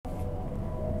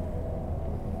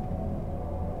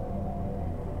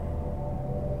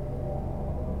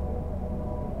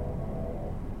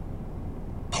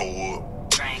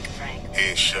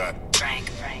Headshot.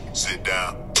 Sit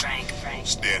down.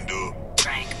 Stand up.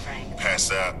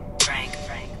 Pass out.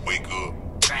 Wake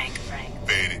up.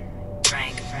 Fade it.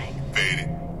 Fade it.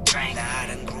 Nah, I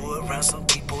done grew around some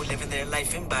people living their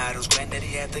life in bottles. Granddaddy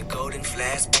had the golden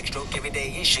flask, backstroke every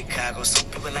day in Chicago. Some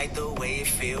people like the way it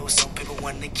feels. Some people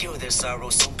want to kill their sorrow.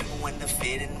 Some people want to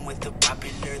fit in with the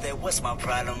popular. That was my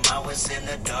problem. I was in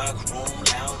a dark room,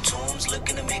 loud tunes,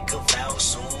 looking to make a vow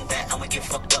soon that I'ma get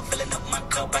fucked up, filling up my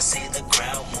cup. I see the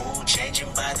crowd mood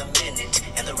changing by the minute,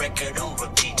 and the record on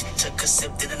repeat. Took a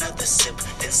sip, then another sip.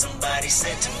 Then somebody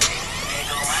said to me,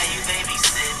 "Nigga, why you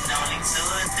babysitting? Only 2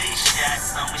 or 3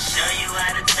 shots. I'ma show you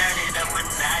how to turn it up a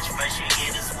notch. First you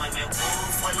get a swimming pool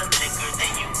full of liquor,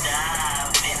 then you dive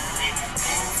in it.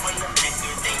 Pool full of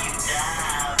liquor, then you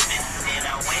dive in it.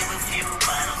 I wave a few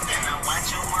bottles, then I watch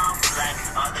them all fly.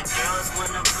 All the girls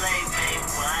wanna play, they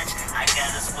watch. I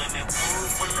got a swimming pool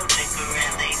full of liquor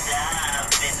and they dive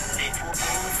in it.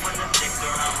 Pool full of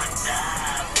liquor, I'ma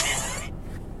dive in it."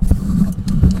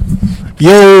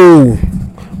 Yo,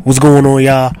 what's going on,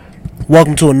 y'all?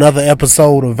 Welcome to another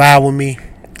episode of Vibe With Me.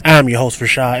 I'm your host,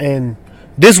 Rashad, and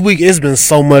this week it's been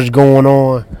so much going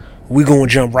on. We're going to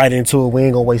jump right into it. We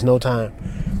ain't going to waste no time.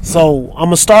 So, I'm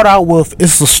going to start out with,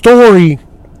 it's the story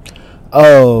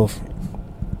of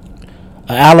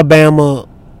an Alabama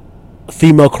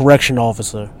female correction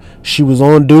officer. She was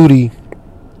on duty.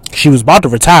 She was about to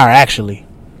retire, actually.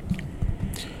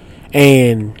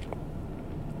 And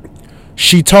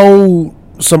she told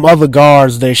some other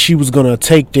guards that she was going to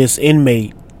take this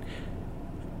inmate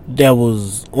that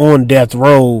was on death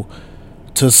row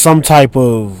to some type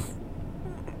of,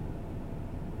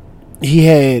 he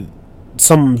had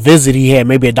some visit, he had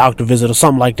maybe a doctor visit or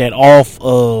something like that,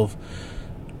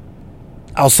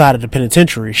 outside of the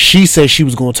penitentiary. She said she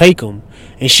was going to take him,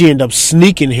 and she ended up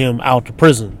sneaking him out to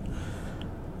prison.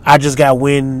 I just got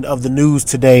wind of the news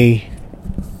today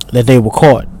that they were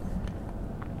caught.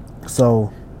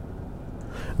 So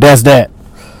that's that.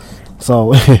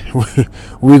 So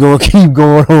we're gonna keep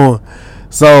going on.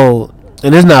 So,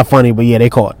 and it's not funny, but yeah, they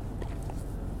caught.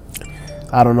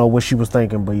 I don't know what she was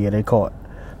thinking, but yeah, they caught.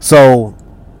 So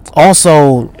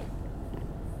also,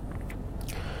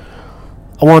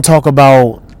 I want to talk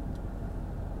about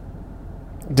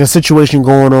the situation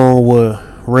going on with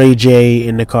Ray J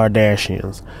and the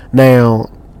Kardashians. Now,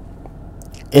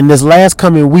 in this last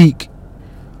coming week,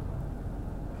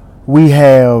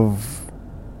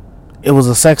 it was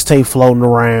a sex tape floating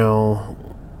around.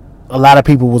 A lot of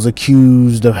people was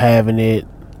accused of having it.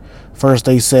 First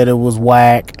they said it was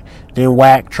Wack. Then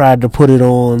Wack tried to put it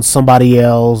on somebody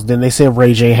else. Then they said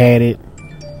Ray J had it.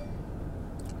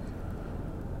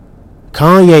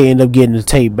 Kanye ended up getting the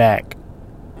tape back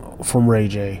from Ray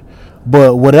J.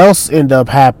 But what else ended up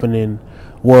happening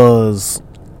was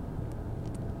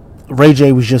Ray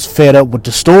J was just fed up with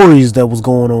the stories that was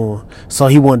going on. So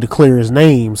he wanted to clear his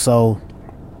name. So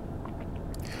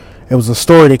it was a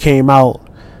story that came out,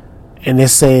 and it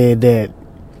said that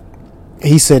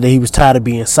he was tired of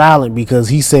being silent, because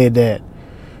he said that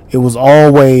it was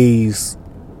always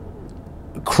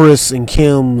Chris and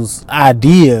Kim's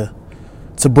idea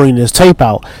to bring this tape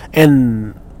out,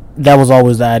 and that was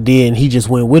always the idea, and he just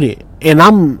went with it. And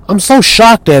I'm so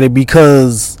shocked at it,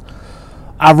 because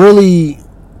when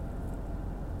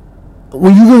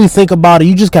you really think about it,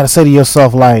 you just gotta say to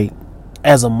yourself, like,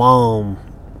 as a mom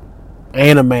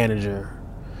and a manager,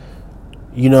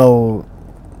 you know,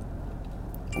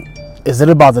 is it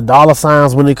about the dollar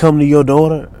signs when it come to your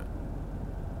daughter?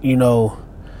 You know,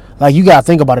 like, you gotta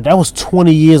think about it. That was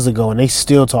 20 years ago, and they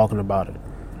still talking about it.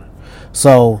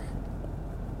 So,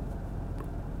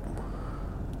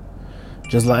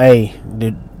 just like, hey,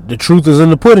 the truth is in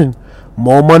the pudding.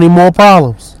 More money, more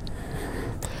problems.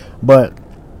 But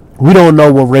we don't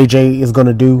know what Ray J is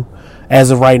gonna do.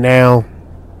 As of right now,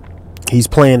 he's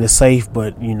playing it safe,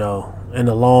 but, you know, in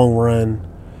the long run,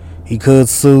 he could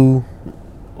sue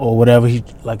or whatever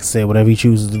whatever he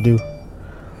chooses to do.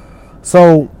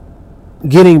 So,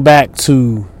 getting back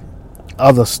to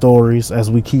other stories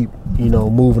as we keep,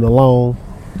 moving along.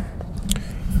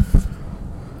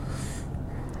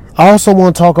 I also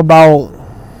want to talk about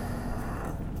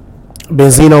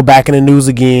Benzino back in the news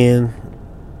again.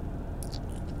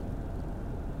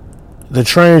 The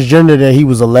transgender that he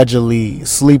was allegedly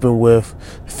sleeping with,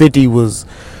 50 was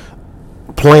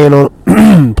playing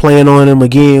on him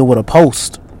again with a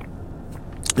post.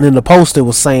 And in the post it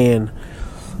was saying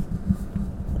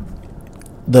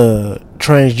the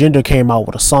transgender came out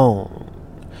with a song.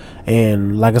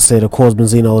 And like I said, of course,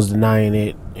 Benzino is denying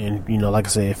it. And, like I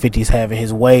said, 50's having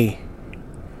his way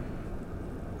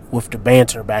with the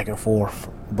banter back and forth.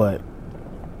 But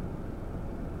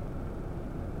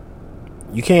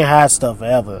You can't hide stuff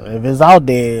forever. If it's out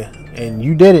there and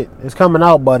you did it, it's coming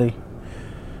out, buddy.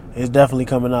 It's definitely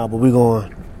coming out. But we're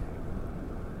going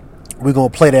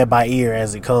to play that by ear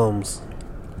as it comes.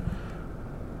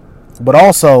 But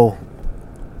also,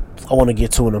 I want to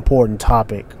get to an important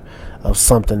topic of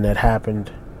something that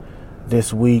happened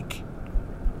this week.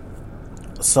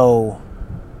 So,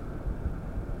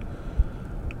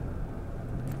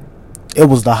 it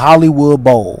was the Hollywood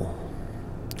Bowl.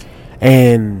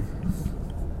 And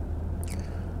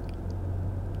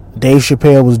Dave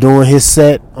Chappelle was doing his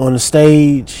set on the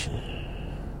stage.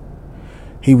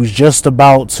 He was just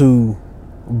about to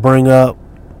bring up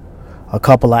a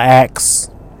couple of acts.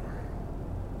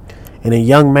 And a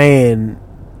young man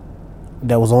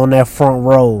that was on that front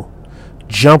row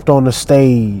jumped on the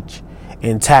stage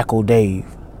and tackled Dave.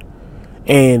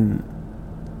 And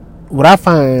what I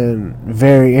find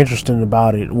very interesting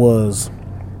about it was,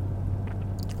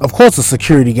 of course, the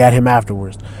security got him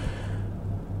afterwards.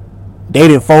 They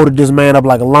done folded this man up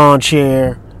like a lawn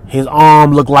chair. His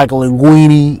arm looked like a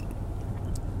linguine.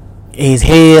 His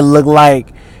head looked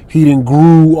like he done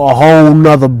grew a whole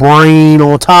nother brain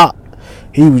on top.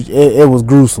 It was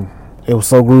gruesome. It was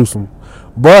so gruesome.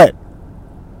 But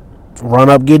run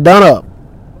up, get done up.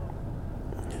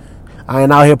 I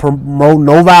ain't out here promoting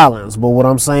no violence, but what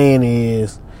I'm saying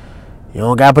is, you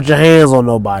don't gotta put your hands on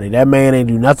nobody. That man ain't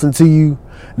do nothing to you.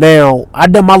 Now, I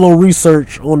done my little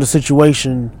research on the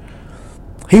situation.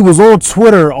 He was on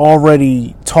Twitter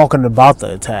already talking about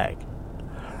the attack.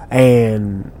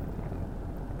 And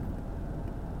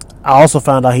I also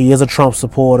found out he is a Trump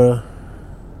supporter.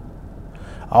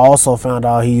 I also found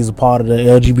out he's a part of the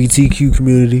LGBTQ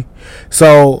community.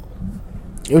 So,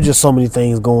 it was just so many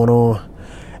things going on.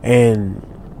 And,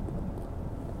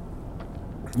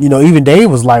 you know, even Dave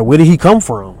was like, where did he come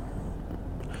from?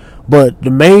 But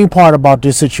the main part about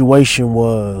this situation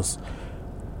was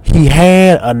he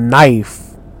had a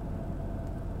knife,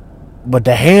 but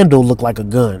the handle looked like a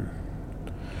gun.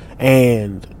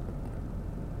 And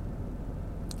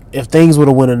if things would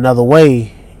have went another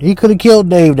way, he could have killed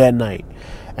Dave that night.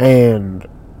 And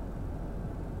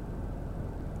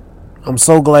I'm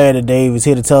so glad that Dave is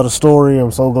here to tell the story.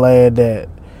 I'm so glad that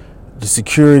the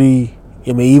security,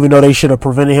 I mean, even though they should have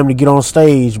prevented him to get on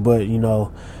stage, but, you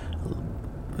know,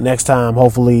 next time,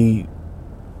 hopefully,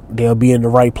 they'll be in the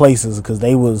right places, because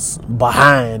they was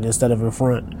behind instead of in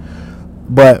front.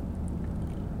 But,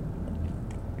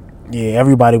 yeah,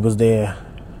 everybody was there.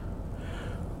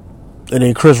 And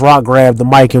then Chris Rock grabbed the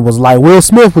mic and was like, Will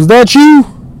Smith, was that you?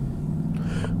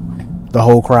 The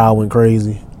whole crowd went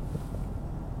crazy.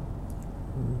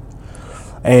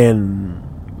 And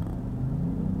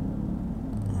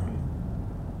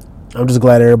I'm just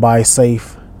glad everybody's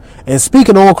safe. And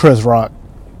speaking on Chris Rock,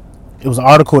 it was an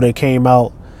article that came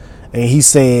out, and he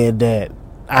said that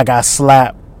I got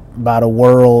slapped by the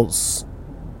world's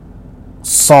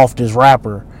softest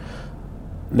rapper.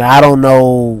 Now, I don't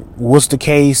know what's the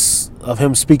case of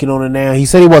him speaking on it now. He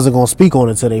said he wasn't going to speak on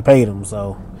it until they paid him,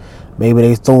 so maybe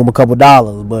they threw him a couple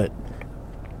dollars, but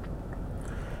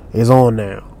it's on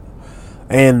now.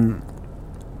 And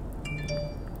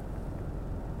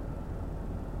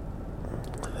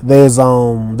there's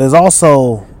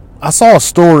also, I saw a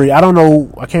story. I don't know,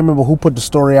 I can't remember who put the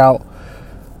story out.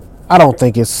 I don't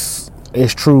think it's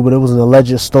true, but it was an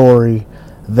alleged story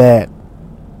that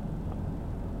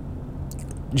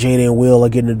Jada and Will are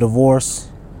getting a divorce.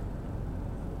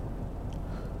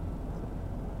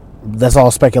 That's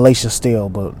all speculation still,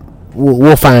 but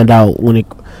we'll find out when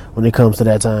it comes to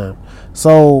that time.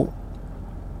 So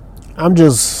I'm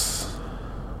just,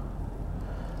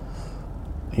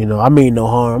 you know, I mean no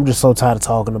harm. I'm just so tired of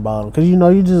talking about them, because, you know,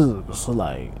 you just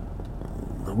like,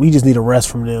 we just need a rest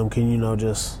from them. Can, you know,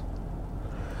 just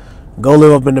go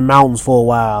live up in the mountains for a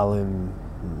while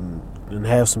and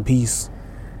have some peace.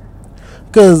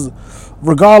 Because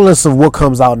regardless of what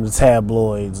comes out in the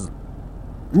tabloids,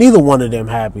 neither one of them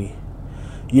happy.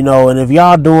 You know, and if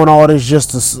y'all doing all this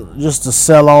just to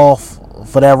sell off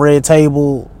for that red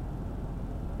table,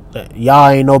 y'all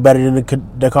ain't no better than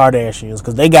the Kardashians,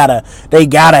 because they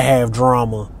gotta have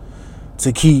drama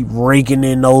to keep raking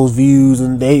in those views,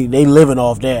 and they living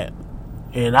off that.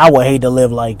 And I would hate to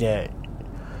live like that.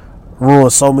 Ruin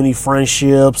so many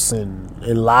friendships and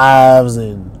lives,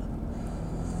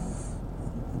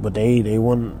 but they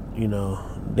want, you know,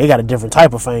 they got a different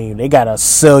type of fame. They got a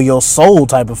sell your soul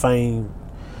type of fame.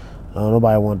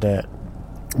 Nobody want that.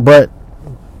 But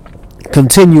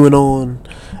continuing on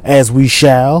as we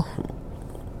shall.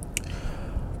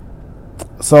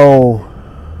 So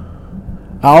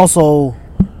I also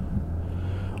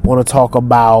want to talk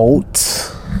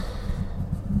about,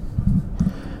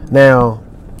 now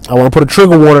I want to put a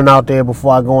trigger warning out there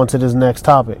before I go into this next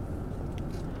topic.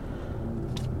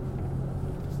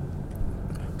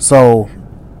 So,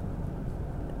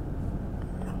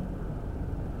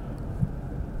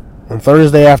 on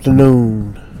Thursday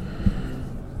afternoon,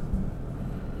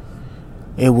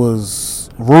 it was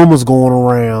rumors going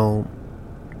around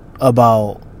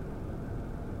about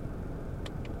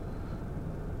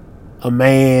a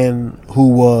man who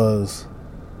was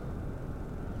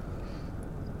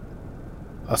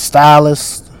a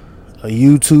stylist, a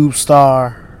YouTube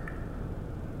star.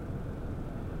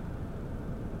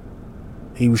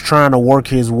 He was trying to work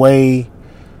his way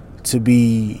to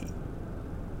be,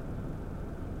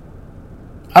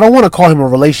 I don't want to call him a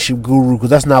relationship guru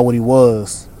because that's not what he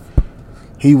was.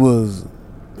 He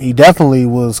definitely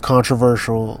was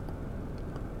controversial.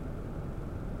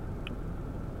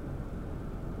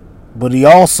 But he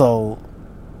also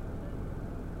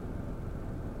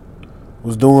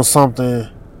was doing something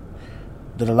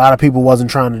that a lot of people wasn't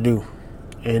trying to do.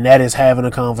 And that is having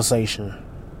a conversation.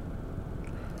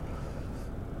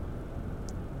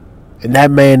 And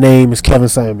that man's name is Kevin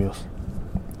Samuels.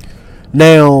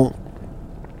 Now,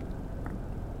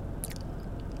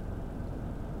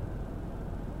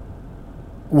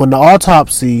 when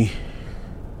the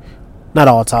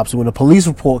police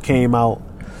report came out,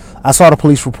 I saw the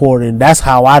police report, and that's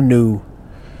how I knew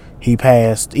he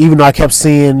passed. Even though I kept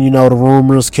seeing, the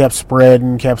rumors kept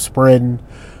spreading.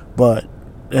 But,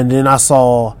 and then I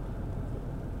saw,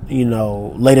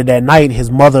 later that night, his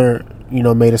mother,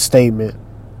 made a statement.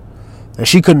 And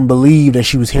she couldn't believe that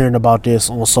she was hearing about this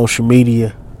on social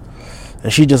media.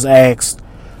 And she just asked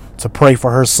to pray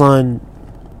for her son.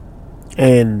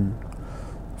 And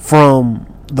from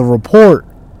the report,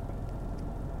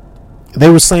 they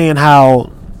were saying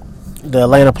how the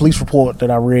Atlanta police report that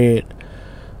I read,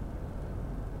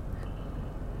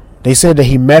 they said that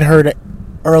he met her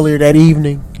earlier that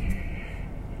evening.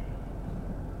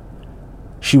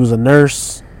 She was a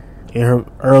nurse in her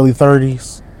early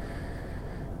 30s.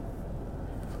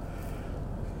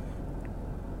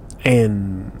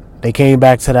 And they came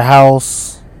back to the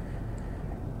house.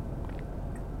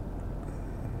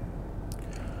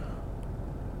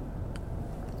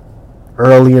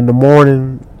 Early in the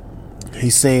morning,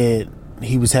 he said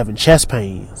he was having chest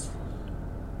pains.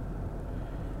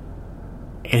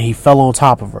 And he fell on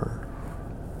top of her.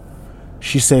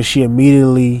 She said she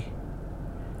immediately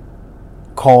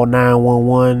called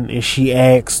 911 and she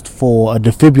asked for a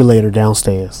defibrillator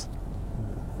downstairs.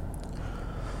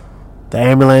 The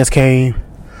ambulance came.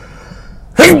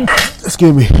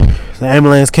 Excuse me. The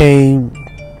ambulance came.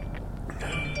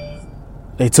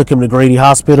 They took him to Grady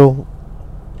Hospital.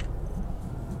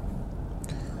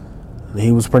 And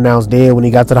he was pronounced dead when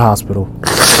he got to the hospital.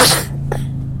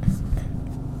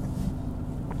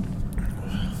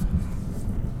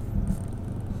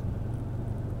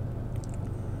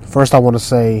 First, I want to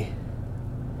say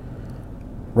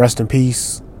rest in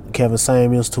peace, Kevin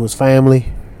Samuels, to his family.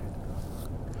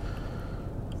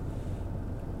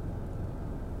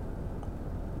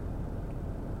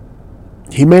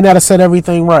 He may not have said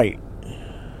everything right.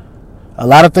 A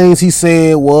lot of things he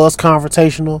said was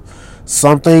confrontational.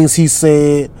 Some things he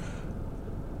said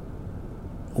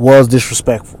was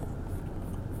disrespectful.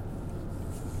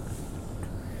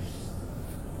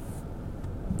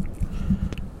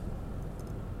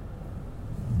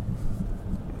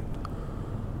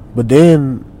 But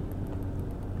then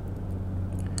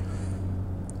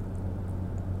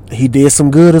he did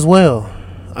some good as well.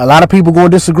 A lot of people gonna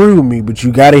disagree with me, but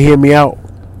you gotta hear me out.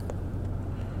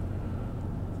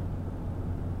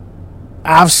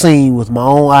 I've seen with my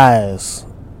own eyes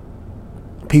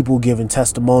people giving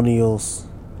testimonials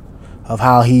of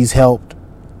how he's helped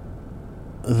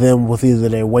them with either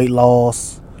their weight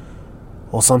loss,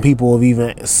 or some people have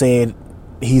even said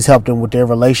he's helped them with their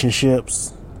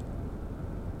relationships.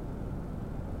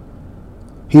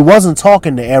 He wasn't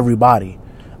talking to everybody.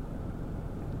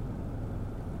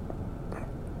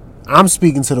 I'm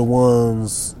speaking to the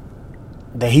ones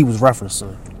that he was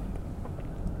referencing.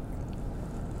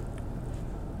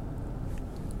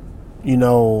 There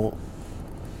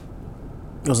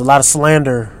was a lot of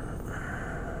slander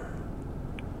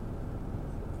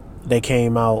that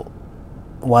came out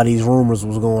while these rumors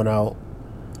was going out.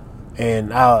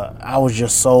 And I was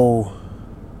just so...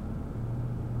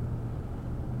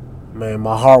 Man,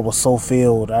 my heart was so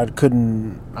filled. I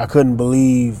couldn't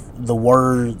believe the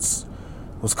words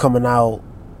was coming out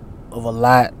of a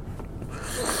lot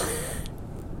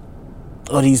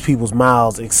of these people's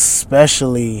mouths,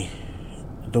 especially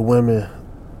the women.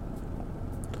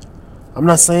 I'm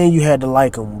not saying you had to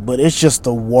like them, but it's just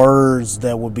the words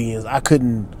that were being... I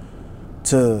couldn't...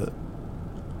 To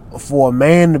for a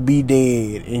man to be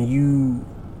dead and you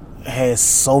had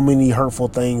so many hurtful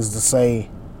things to say,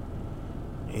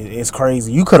 it's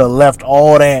crazy. You could have left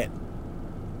all that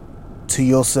to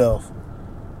yourself.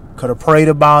 Could have prayed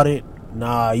about it.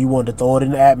 Nah, you wanted to throw it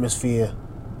in the atmosphere.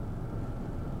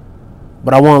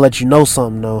 But I want to let you know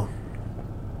something, though.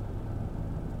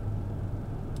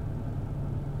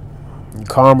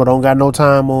 Karma don't got no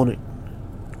time on it.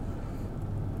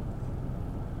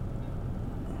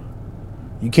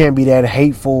 You can't be that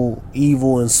hateful,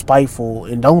 evil, and spiteful,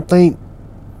 and don't think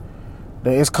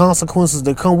that it's consequences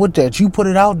that come with that. You put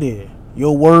it out there.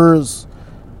 Your words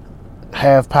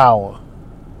have power.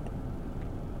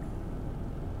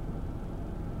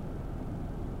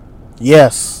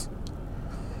 Yes,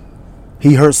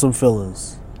 he hurt some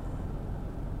feelings.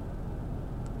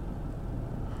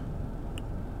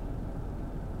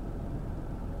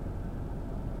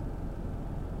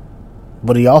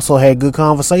 But he also had good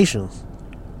conversations.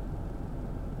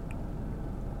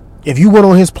 If you went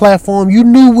on his platform, you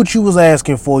knew what you was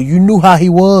asking for. You knew how he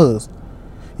was.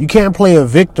 You can't play a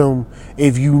victim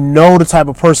if you know the type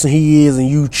of person he is and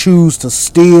you choose to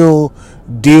still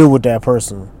deal with that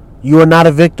person. You are not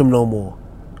a victim no more.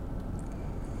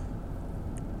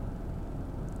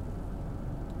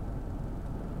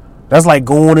 That's like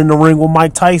going in the ring with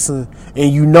Mike Tyson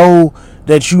and you know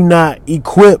that you're not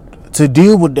equipped to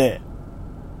deal with that.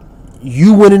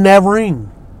 You went in that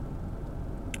ring.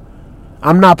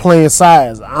 I'm not playing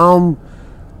sides. I'm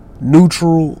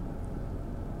neutral.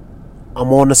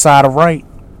 I'm on the side of right.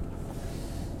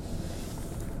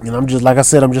 And I'm just, like I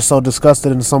said, I'm just so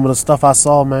disgusted in some of the stuff I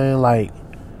saw, man. Like,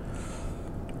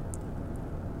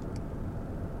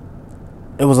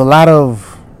 it was a lot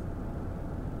of,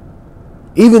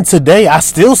 even today, I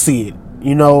still see it,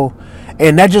 you know,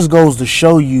 and that just goes to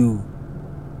show you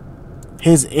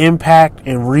his impact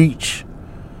and reach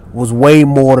was way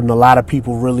more than a lot of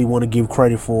people really want to give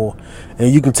credit for.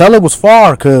 And you can tell it was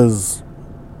far because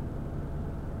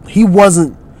he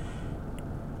wasn't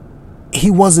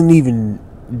even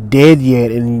dead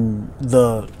yet, and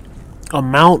the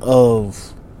amount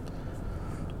of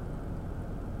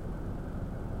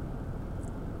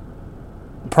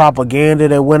propaganda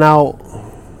that went out,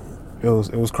 it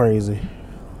was crazy.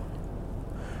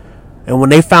 And when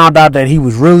they found out that he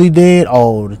was really dead,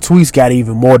 oh, the tweets got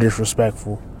even more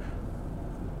disrespectful.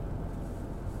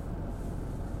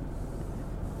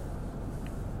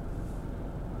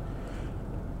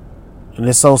 And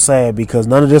it's so sad because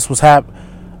none of this was happening.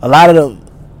 A lot of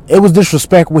it was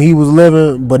disrespect when he was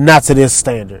living, but not to this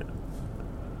standard.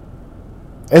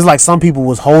 It's like some people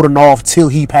was holding off till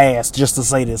he passed just to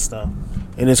say this stuff.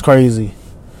 And it's crazy.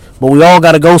 But we all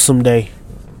got to go someday.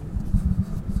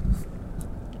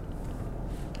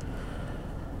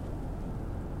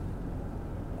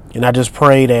 And I just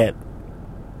pray that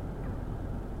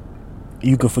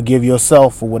you can forgive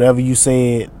yourself for whatever you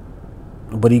said.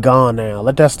 But he gone now.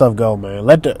 Let that stuff go, man.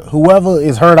 Whoever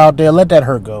is hurt out there, let that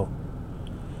hurt go.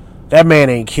 That man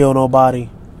ain't killed nobody.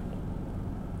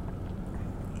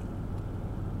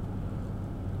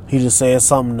 He just said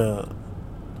something to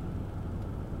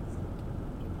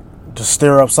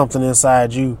stir up something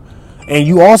inside you. And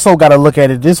you also got to look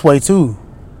at it this way too.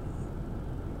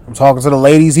 I'm talking to the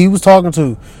ladies he was talking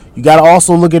to. You got to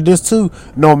also look at this too.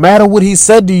 No matter what he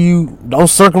said to you,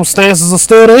 those circumstances are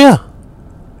still there.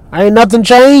 Ain't nothing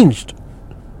changed.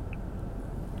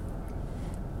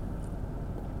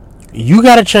 You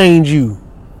got to change you.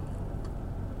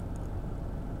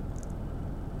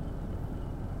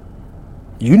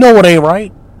 You know what ain't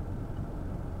right.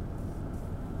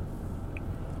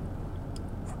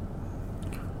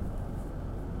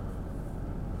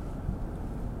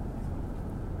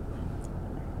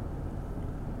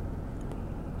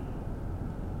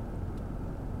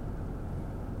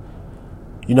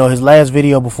 You know, his last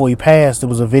video before he passed, it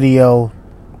was a video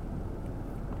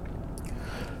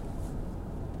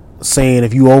saying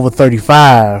if you over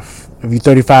 35, if you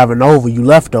 35 and over, you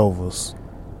leftovers.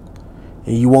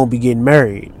 And you won't be getting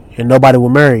married. And nobody will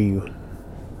marry you.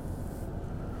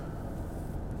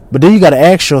 But then you got to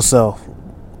ask yourself,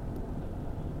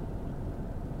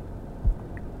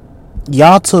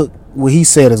 y'all took what he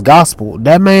said as gospel.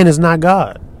 That man is not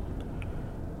God.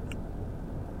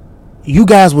 You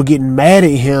guys were getting mad at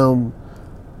him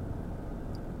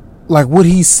like what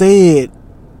he said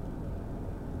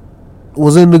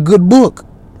was in the good book.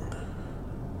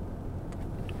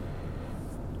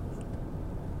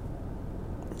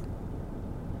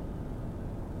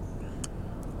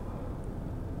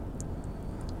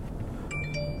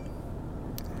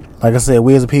 Like I said,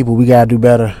 we as a people, we gotta do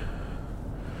better.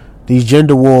 These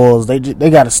gender wars, they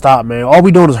gotta stop, man. All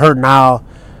we doing is hurting our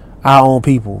our own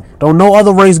people. Don't no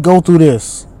other race go through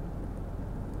this.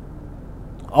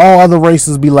 All other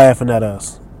races be laughing at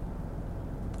us.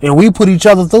 And we put each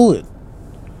other through it.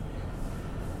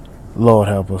 Lord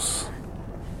help us.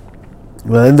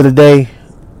 But at the end of the day,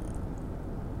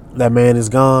 that man is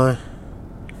gone.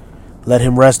 Let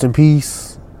him rest in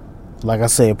peace. Like I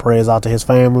said, prayers out to his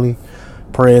family.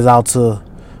 Prayers out to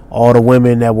all the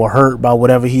women that were hurt by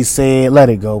whatever he said. Let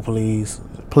it go, please.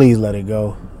 Please let it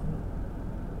go.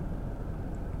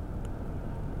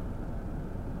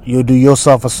 You'll do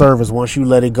yourself a service once you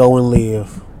let it go and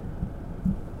live.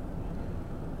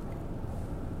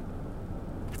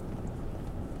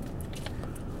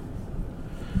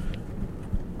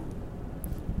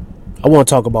 I want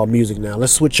to talk about music now.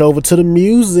 Let's switch over to the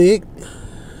music.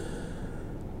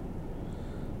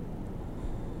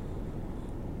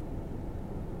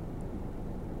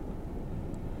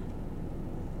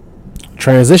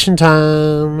 Transition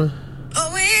time.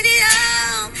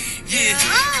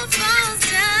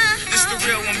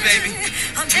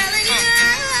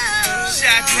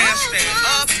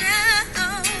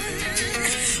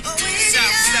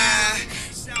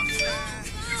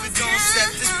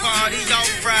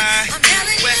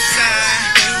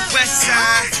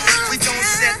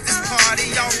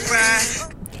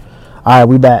 Alright,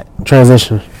 we back.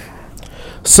 Transition.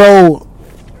 So,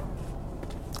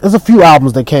 there's a few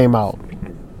albums that came out.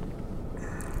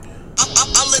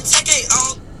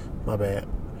 My bad.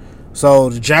 So,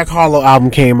 the Jack Harlow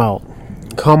album came out.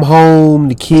 Come Home,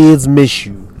 The Kids Miss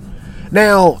You.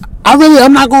 Now,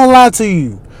 I'm not gonna lie to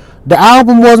you. The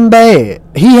album wasn't bad.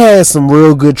 He had some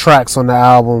real good tracks on the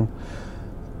album.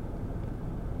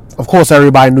 Of course,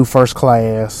 everybody knew First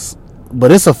Class.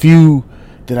 But it's a few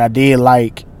that I did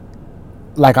like.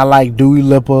 Like, I like Dua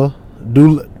Lipa,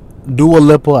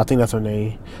 I think that's her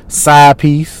name. Side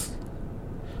Piece.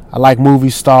 I like Movie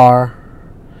Star.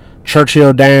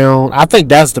 Churchill Down. I think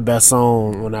that's the best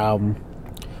song on the album.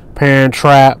 Parent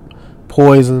Trap.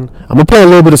 Poison. I'm going to play a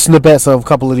little bit of snippets of a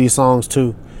couple of these songs,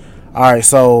 too. Alright,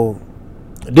 so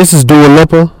this is Dua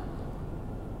Lipa.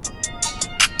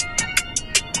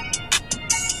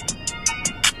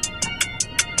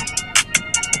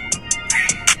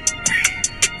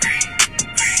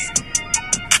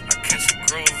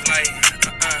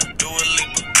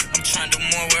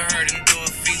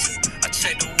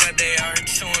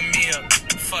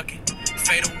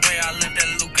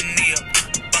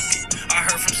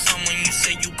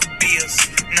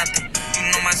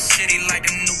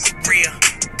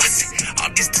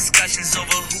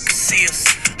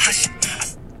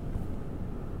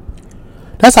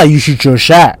 That's how you shoot your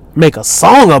shot. Make a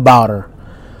song about her.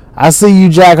 I see you,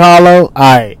 Jack Harlow.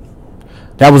 Alright.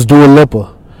 That was Dua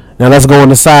Lipa. Now let's go on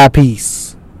the Side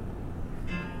Piece.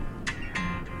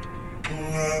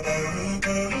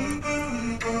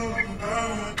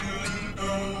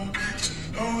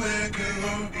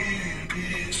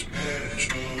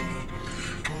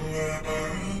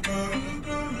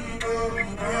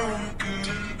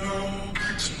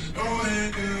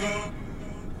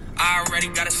 I already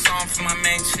got a song for my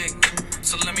main chick,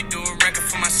 so let me do a record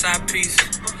for my side piece.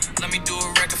 Let me do a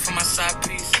record for my side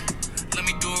piece. Let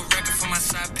me do a record for my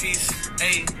side piece.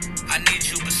 Hey, I need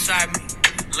you beside me.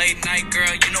 Late night girl,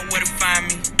 you know where to find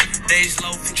me. Days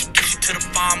low, introduce you to the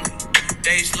family.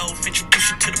 Days low,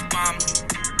 introduce you to the family.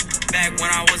 Back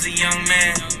when I was a young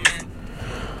man.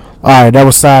 Alright, that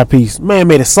was Side Piece. Man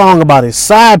made a song about his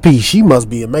side piece. She must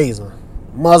be amazing.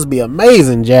 Must be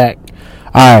amazing, Jack.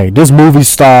 Alright, this Movie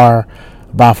Star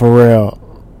by Pharrell.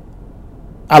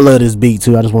 I love this beat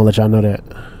too. I just want to let y'all know that.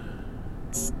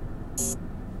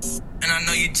 And I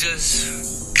know you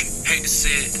just hate to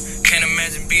say it. Can't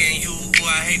imagine being you who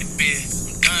I hate to be.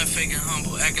 I'm done faking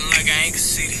humble, acting like I ain't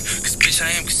conceited. Cause bitch,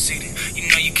 I am conceited. You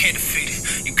know you can't defeat it.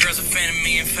 Your girls are fan of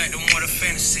me, in fact, I'm what a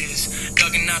fantasy is.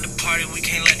 Dugging out the party, we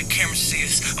can't let the camera see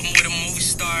us. I'm with a movie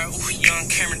star, ooh, young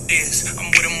Cameron Diaz.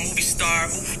 I'm with a movie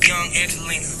star, ooh, young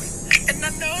Angelina. And I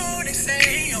know they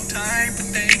say all type of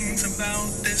things about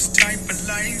this type of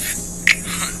life.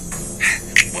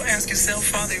 Well, ask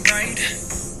yourself, are they right?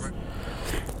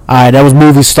 Alright, that was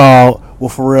Movie Star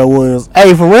with Pharrell Williams.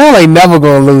 Hey, Pharrell ain't never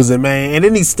gonna lose it, man. And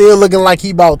then he's still looking like he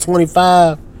about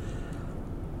 25.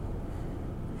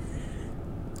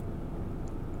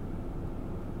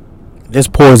 This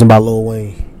Poison by Lil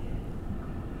Wayne.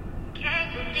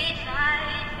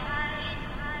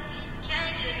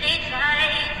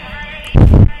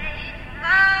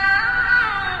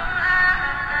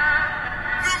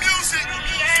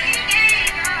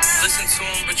 Listen to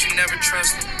him, but you never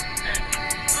trust him.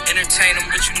 Entertain him,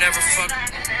 but you never fuck him.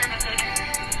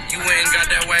 You ain't got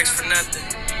that wax for nothing.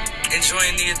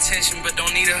 Enjoying the attention, but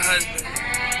don't need a husband.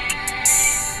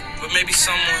 maybe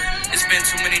someone. It's been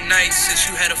too many nights since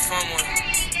you had a fun one.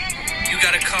 You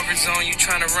got a cover zone you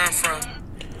trying to run from.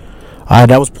 Alright,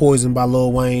 that was Poison by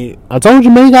Lil Wayne. I told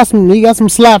you, man, he got some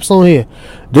slaps on here.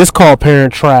 This called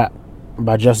Parent Trap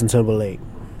by Justin Timberlake.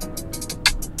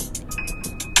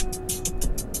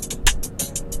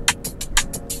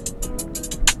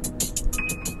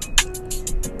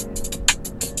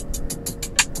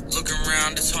 Looking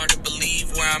around, it's hard to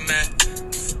believe where I'm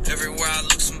at. Everywhere I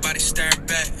look, somebody staring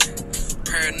back.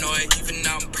 Paranoid, even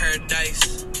out in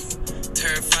paradise.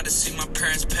 Terrified to see my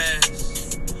parents pass.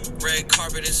 Red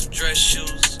carpet and some dress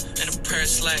shoes and a pair of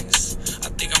slacks. I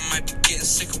think I might be getting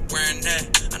sick of wearing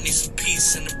that. I need some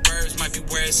peace and the birds might be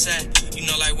where it's at. You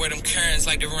know, like where them Karens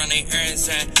like to run their errands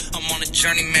at. I'm on a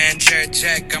journey, man. Jared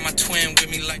Jack got my twin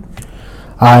with me like.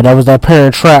 Alright, that was that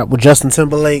Parent Trap with Justin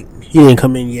Timberlake. He didn't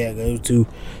come in yet. It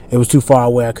was too far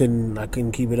away. I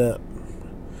couldn't keep it up.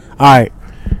 Alright.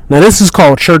 Now this is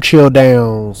called Churchill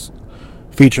Downs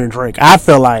featuring Drake. I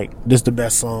feel like this is the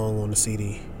best song on the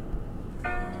CD.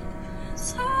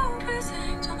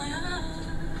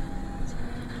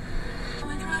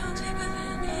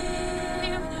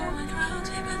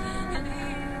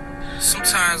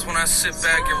 Sometimes when I sit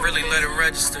back and really let it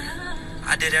register,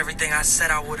 I did everything I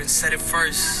said I would and said it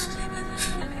first.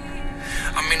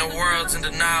 I mean, the world's in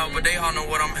denial, but they all know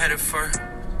what I'm headed for.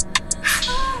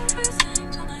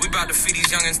 We about to feed these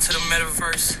youngins to the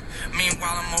metaverse.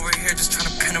 Meanwhile, I'm over here just trying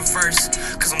to pen a verse.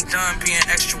 Cause I'm done being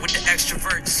extra with the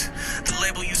extroverts. The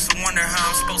label used to wonder how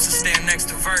I'm supposed to stand next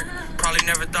to Vert. Probably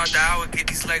never thought that I would get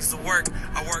these legs to work.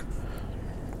 I work.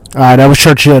 Alright, that was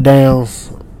Churchill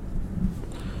Downs.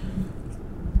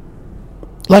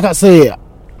 Like I said,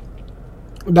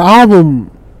 the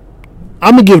album,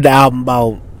 I'm going to give the album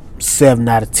about 7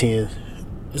 out of 10.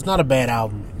 It's not a bad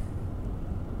album.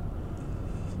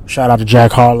 Shout out to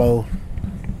Jack Harlow.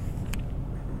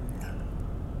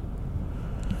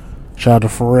 Shout out to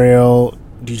Pharrell,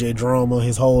 DJ Drama,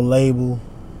 his whole label.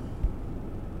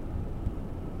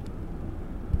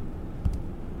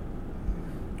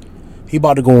 He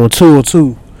about to go on tour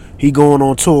too. He going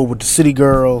on tour with the City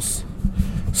Girls.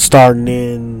 Starting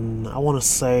in, I want to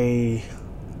say,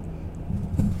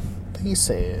 he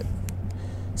said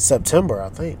September, I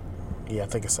think. Yeah, I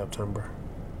think it's September.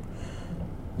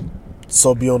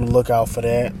 So be on the lookout for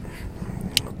that.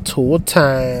 Tour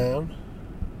time.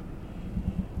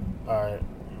 Alright.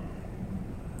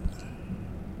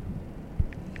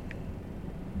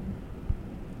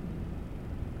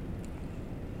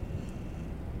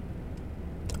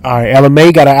 Alright, Ella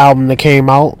Mai got an album that came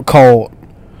out called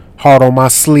Heart on My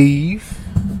Sleeve.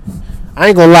 I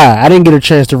ain't gonna lie, I didn't get a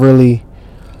chance to really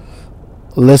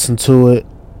listen to it.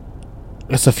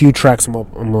 It's a few tracks I'm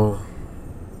gonna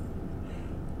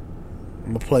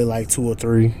play like 2 or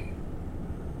 3.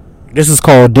 This is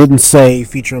called Didn't Say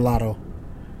featuring Lotto.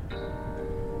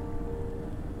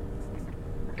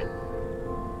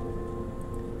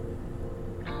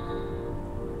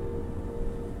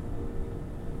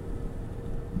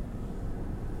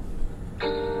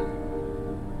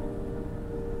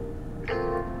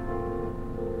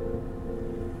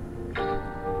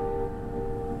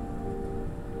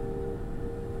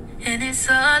 And it's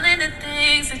all in the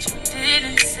things that you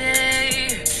didn't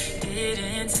say,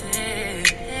 didn't say.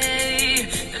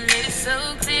 You made it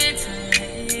so clear to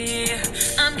me,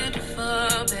 I'm good to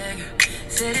fall back.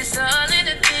 Said it's all in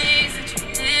the things that you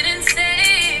didn't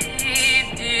say.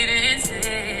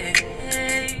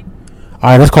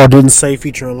 Alright, that's called Didn't Say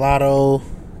featuring Lotto. Let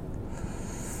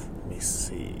me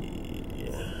see.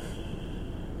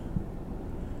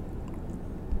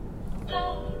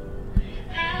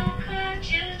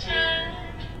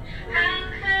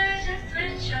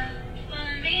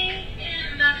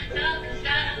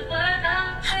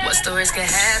 What's the worst could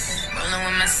happen? Rolling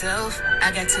with myself.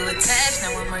 I got too attached,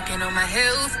 now I'm working on my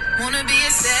health. Wanna be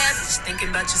a savage, just thinking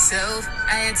about yourself.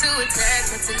 I had too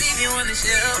attached, had to leave you on the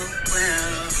shelf.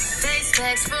 Well, face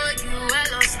facts for you, I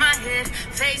lost my head.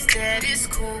 Face that, it's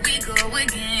cool, we go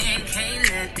again. Can't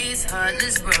let these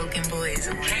heartless broken boys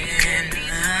win.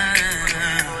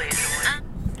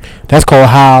 That's called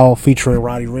How featuring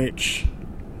Roddy Ricch.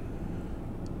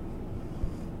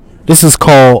 This is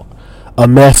called A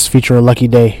Mess featuring Lucky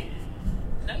Day.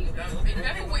 No, you don't. Be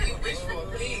careful what you wish for,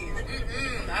 please.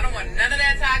 I don't want none of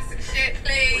that toxic shit,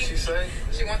 please. What'd she say?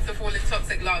 She wants to fall in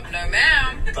toxic love. No,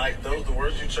 ma'am. Like those the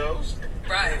words you chose?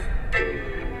 Right.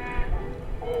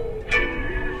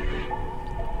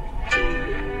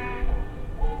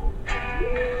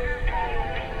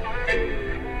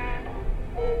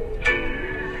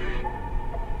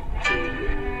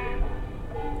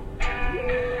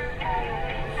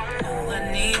 I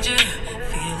need you,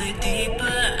 feel it deeper.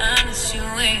 I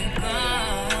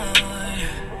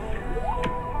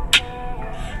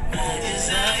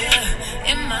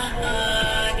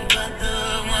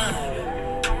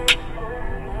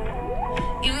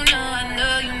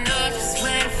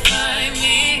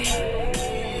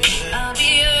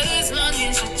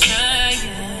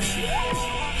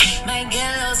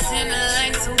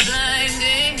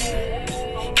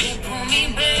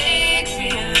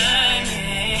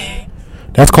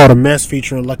That's called A Mess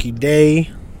featuring Lucky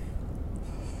Day.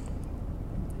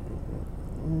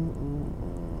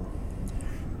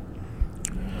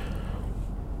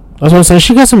 That's what I'm saying.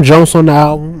 She got some jumps on the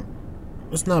album.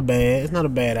 It's not bad. It's not a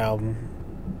bad album.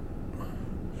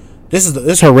 This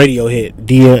is her radio hit,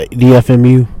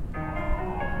 DFMU.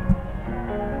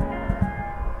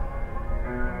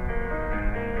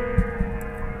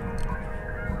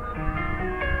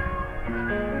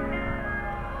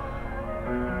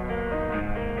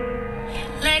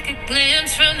 Like a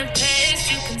glimpse from the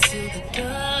past, you conceal the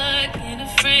dark. In a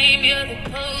frame, you're the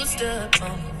poster up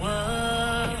on the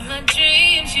wall. In my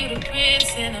dreams, you're the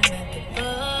prince, and I'm at the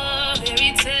bar.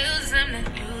 Fairy tales, I'm not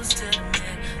used to them.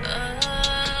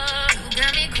 Oh, you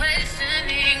got me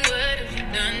questioning, what have you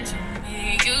done to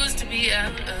me? Used to be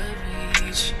out of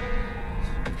reach.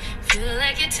 Feel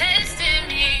like you're testing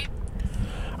me.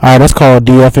 Alright, that's called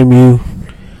DFMU.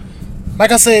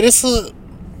 Like I said, it's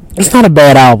not a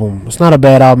bad album. It's not a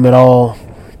bad album at all.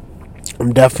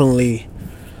 I'm definitely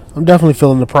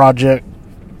feeling the project.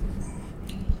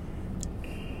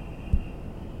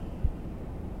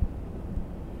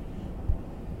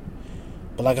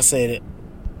 But like I said,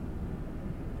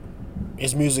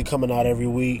 it's music coming out every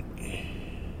week.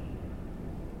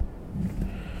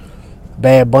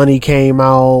 Bad Bunny came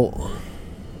out.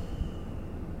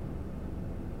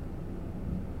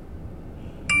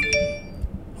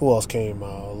 Who else came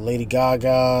out? Lady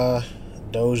Gaga,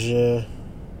 Doja,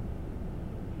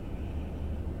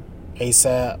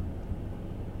 ASAP.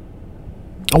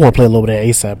 I want to play a little bit of that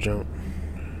ASAP jump.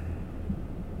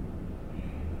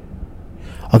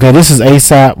 Okay, this is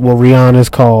ASAP with Rihanna's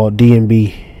called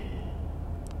D&B.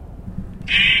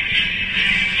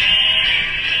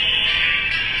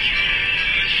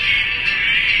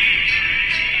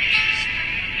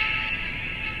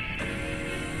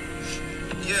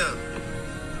 Yeah.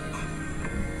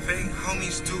 Fake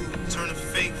homies do turn to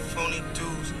fake phony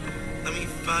dudes. Let me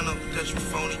find out that you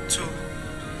phony too.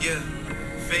 Yeah.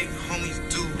 Fake homies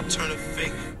do turn to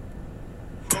fake.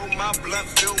 Roll my blunt,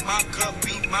 fill my cup,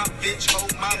 beat my bitch,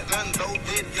 hold my gun,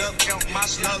 loaded up, count my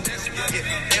slugs. Yeah,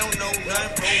 they don't know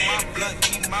nothing, roll my blunt,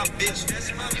 eat my bitch.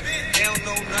 They don't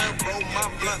know nothing, roll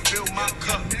my blunt, fill my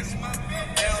cup. They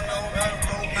don't know nothing,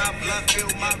 roll my blunt,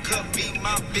 fill my cup, beat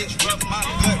my bitch, rub my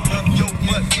gut, rub your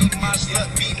butt, beat my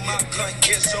slut, beat my cunt.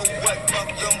 Yeah, so what?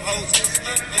 Fuck them hoes.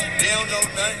 They don't know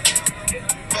nothing.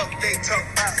 Fuck they talk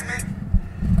about.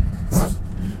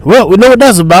 Well, we know what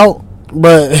that's about,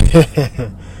 but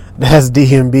that's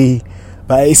D&B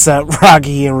by ASAP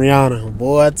Rocky and Rihanna.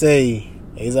 Boy, I tell you,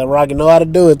 ASAP Rocky know how to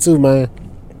do it too, man.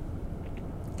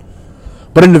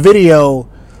 But in the video,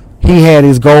 he had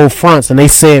his gold fronts, and they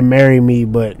said "marry me,"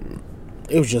 but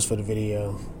it was just for the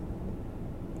video.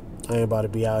 I ain't about to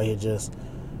be out here just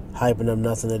hyping up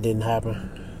nothing that didn't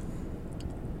happen.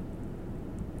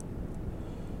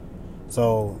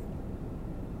 So,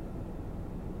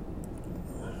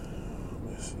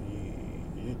 let's see.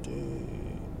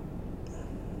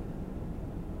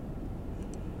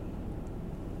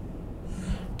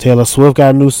 Taylor Swift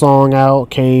got a new song out.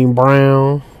 Kane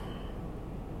Brown,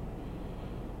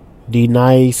 D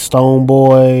Nice,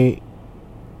 Stonebwoy.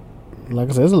 Like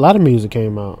I said, there's a lot of music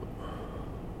came out.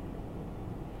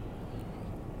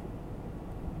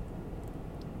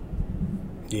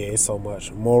 Yeah, it's so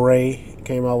much. Moray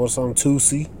came out with some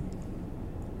Tootsie.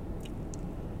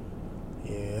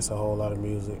 Yeah, it's a whole lot of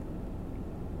music.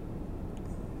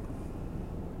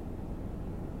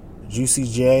 Juicy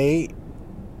J,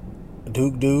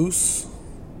 Duke Deuce.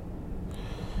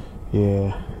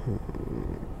 Yeah,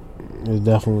 it's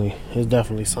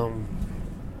definitely something.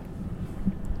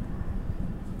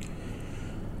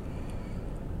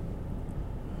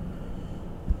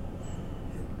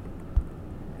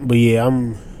 But yeah,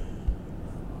 I'm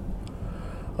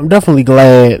definitely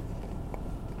glad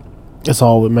it's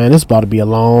all with, man. It's about to be a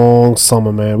long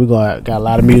summer, man. We got a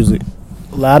lot of music.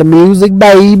 A lot of music,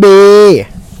 baby.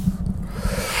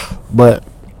 But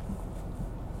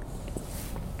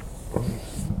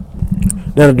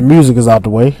now that the music is out the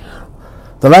way,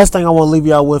 the last thing I want to leave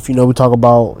y'all with, we talk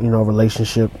about,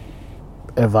 relationship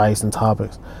advice and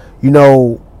topics.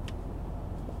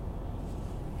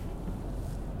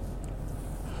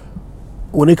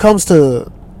 When it comes to,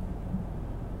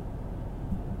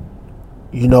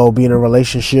 being in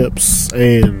relationships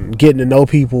and getting to know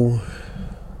people,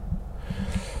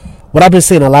 what I've been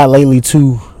seeing a lot lately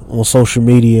too on social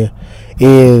media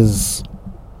is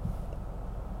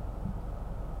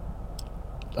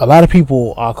a lot of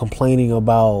people are complaining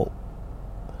about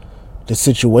the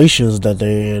situations that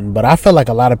they're in, but I feel like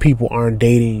a lot of people aren't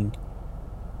dating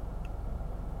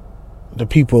the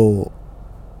people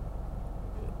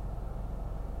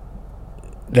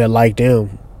that like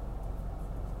them.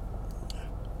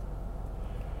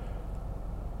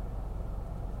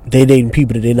 They dating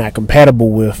people that they're not compatible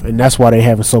with, and that's why they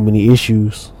having so many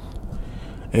issues.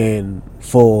 And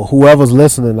for whoever's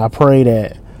listening, I pray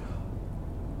that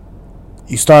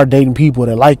you start dating people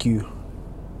that like you,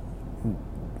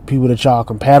 people that y'all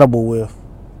compatible with,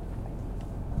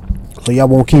 so y'all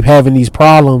won't keep having these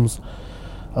problems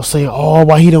of saying, oh,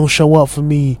 why he don't show up for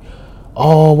me,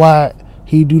 oh, why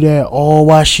he do that, oh,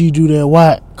 why she do that,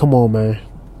 why? Come on, man.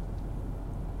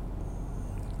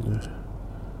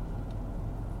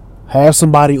 Have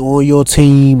somebody on your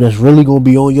team that's really going to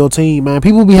be on your team, man.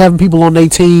 People be having people on their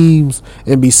teams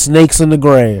and be snakes in the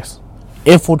grass,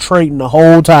 infiltrating the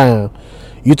whole time.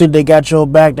 You think they got your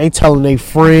back, they telling their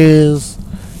friends,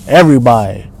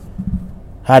 everybody,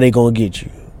 how they going to get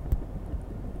you.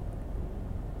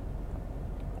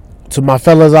 To my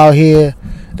fellas out here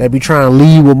that be trying to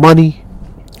lead with money,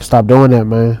 stop doing that,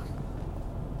 man.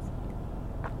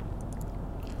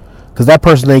 Because that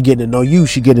person ain't getting to know you,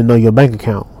 she getting to know your bank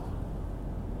account.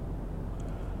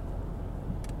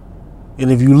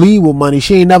 And if you leave with money,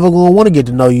 she ain't never going to want to get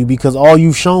to know you because all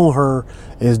you've shown her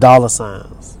is dollar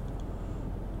signs.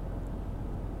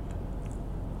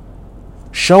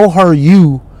 Show her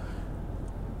you.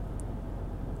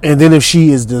 And then if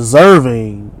she is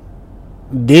deserving,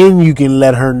 then you can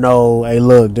let her know, hey,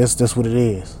 look, this what it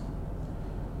is.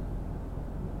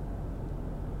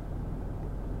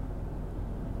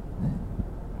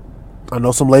 I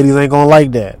know some ladies ain't going to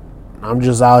like that. I'm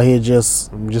just out here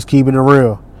I'm just keeping it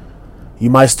real. You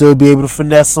might still be able to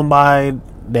finesse somebody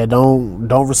that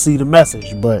don't receive the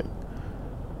message, but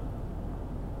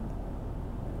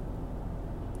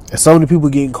there's so many people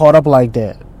getting caught up like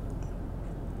that.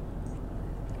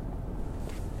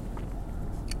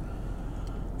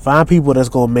 Find people that's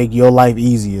gonna make your life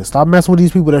easier. Stop messing with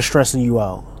these people that's stressing you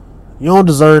out. You don't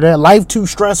deserve that. Life too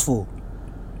stressful.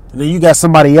 And then you got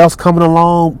somebody else coming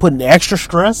along putting extra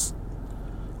stress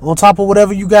on top of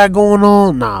whatever you got going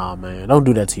on. Nah, man, don't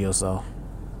do that to yourself.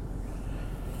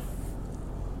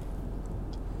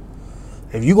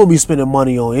 If you're going to be spending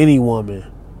money on any woman,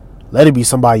 let it be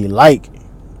somebody you like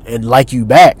and like you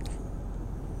back.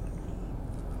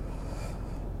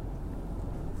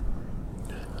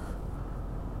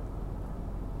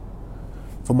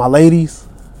 For my ladies,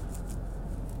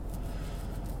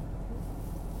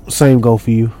 same go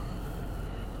for you.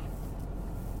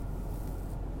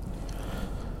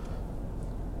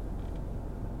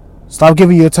 Stop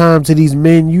giving your time to these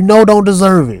men you know don't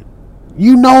deserve it.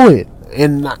 You know it.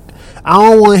 And I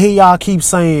don't want to hear y'all keep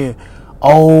saying,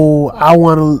 oh, I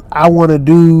want to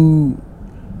do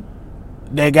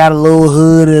that got a little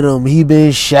hood in him. He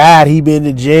been shot. He been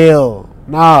to jail.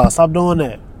 Nah, stop doing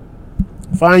that.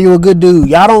 Find you a good dude.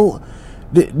 Y'all don't.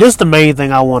 This the main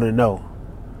thing I want to know.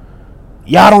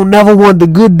 Y'all don't never want the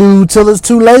good dude till it's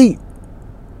too late.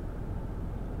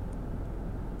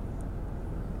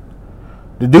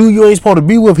 The dude you ain't supposed to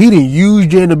be with, he done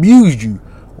used you and abused you.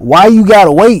 Why you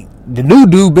gotta wait? The new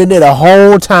dude been there the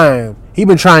whole time. He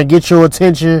been trying to get your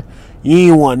attention. You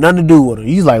ain't want nothing to do with him.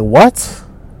 He's like, what?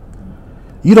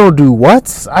 You don't do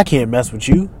what? I can't mess with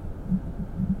you.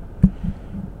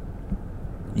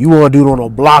 You want a dude on a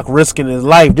block risking his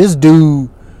life. This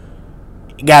dude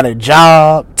got a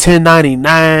job,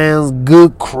 1099s,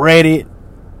 good credit.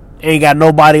 Ain't got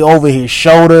nobody over his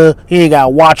shoulder. He ain't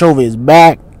got watch over his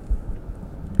back.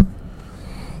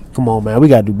 Come on, man. We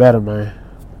got to do better, man.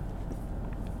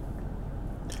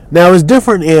 Now, it's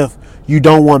different if you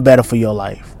don't want better for your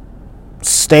life.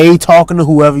 Stay talking to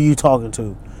whoever you talking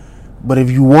to. But if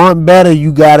you want better,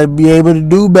 you got to be able to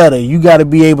do better. You got to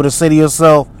be able to say to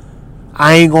yourself,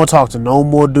 I ain't going to talk to no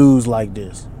more dudes like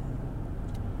this.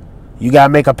 You got to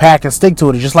make a pact and stick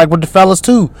to it. Just like with the fellas,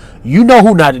 too. You know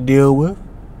who not to deal with.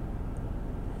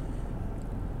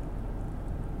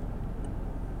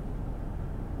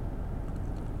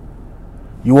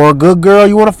 You want a good girl,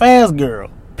 you want a fast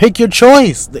girl. Pick your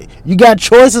choice. You got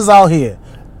choices out here.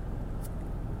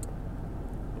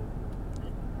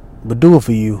 But do it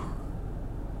for you.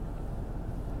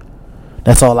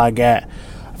 That's all I got.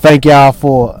 Thank y'all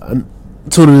for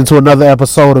tuning into another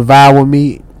episode of Vibe With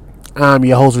Me. I'm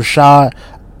your host, Rashad.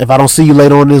 If I don't see you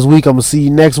later on this week, I'm going to see you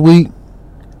next week.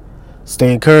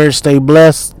 Stay encouraged, stay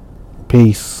blessed.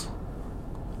 Peace.